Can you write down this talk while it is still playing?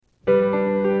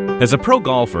As a pro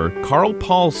golfer, Carl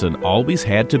Paulson always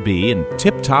had to be in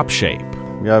tip-top shape.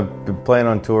 Yeah, I've been playing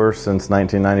on tour since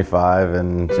 1995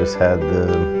 and just had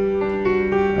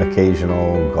the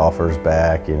occasional golfer's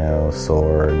back,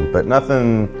 sore, but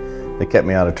nothing that kept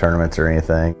me out of tournaments or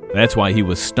anything. That's why he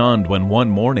was stunned when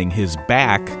one morning his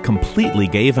back completely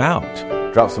gave out.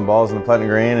 Dropped some balls in the putting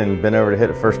green and bent over to hit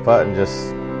the first putt, and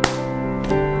just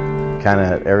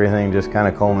everything just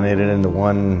culminated into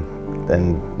one,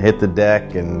 then hit the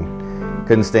deck and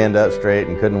couldn't stand up straight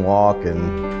and couldn't walk,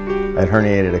 and I'd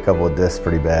herniated a couple of discs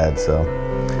pretty bad, so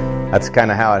that's kind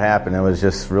of how it happened. It was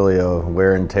just really a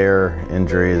wear and tear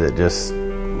injury that just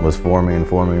was forming.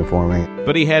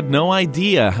 But he had no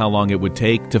idea how long it would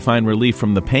take to find relief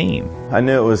from the pain. I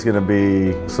knew it was going to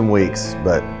be some weeks,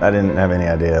 but I didn't have any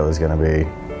idea it was going to be,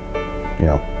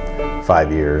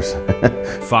 5 years.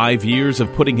 5 years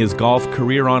of putting his golf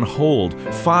career on hold.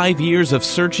 5 years of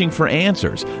searching for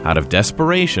answers. Out of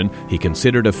desperation, he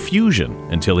considered a fusion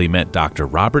until he met Dr.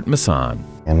 Robert Masson.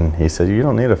 And he said, "You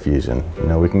don't need a fusion.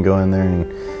 We can go in there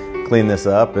and clean this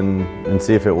up and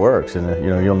see if it works. And,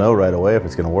 you'll know right away if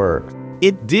it's going to work."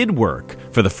 It did work.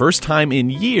 For the first time in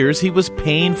years, he was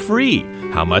pain-free.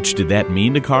 How much did that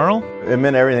mean to Carl? It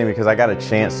meant everything because I got a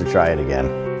chance to try it again.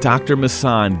 Dr.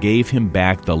 Masson gave him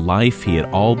back the life he had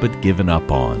all but given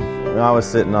up on. I was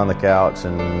sitting on the couch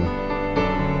and,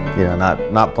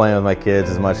 not playing with my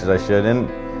kids as much as I should, and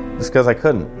just because I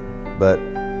couldn't. But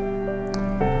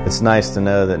it's nice to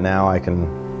know that now I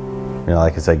can,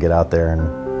 like I said, get out there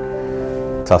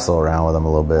and tussle around with them a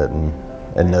little bit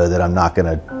and know that I'm not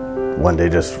going to one day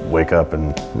just wake up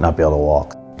and not be able to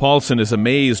walk. Paulson is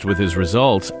amazed with his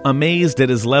results, amazed at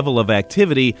his level of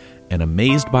activity, and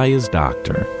amazed by his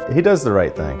doctor. He does the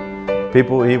right thing.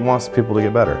 He wants people to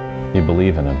get better. You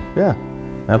believe in him? Yeah,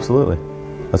 absolutely.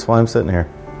 That's why I'm sitting here.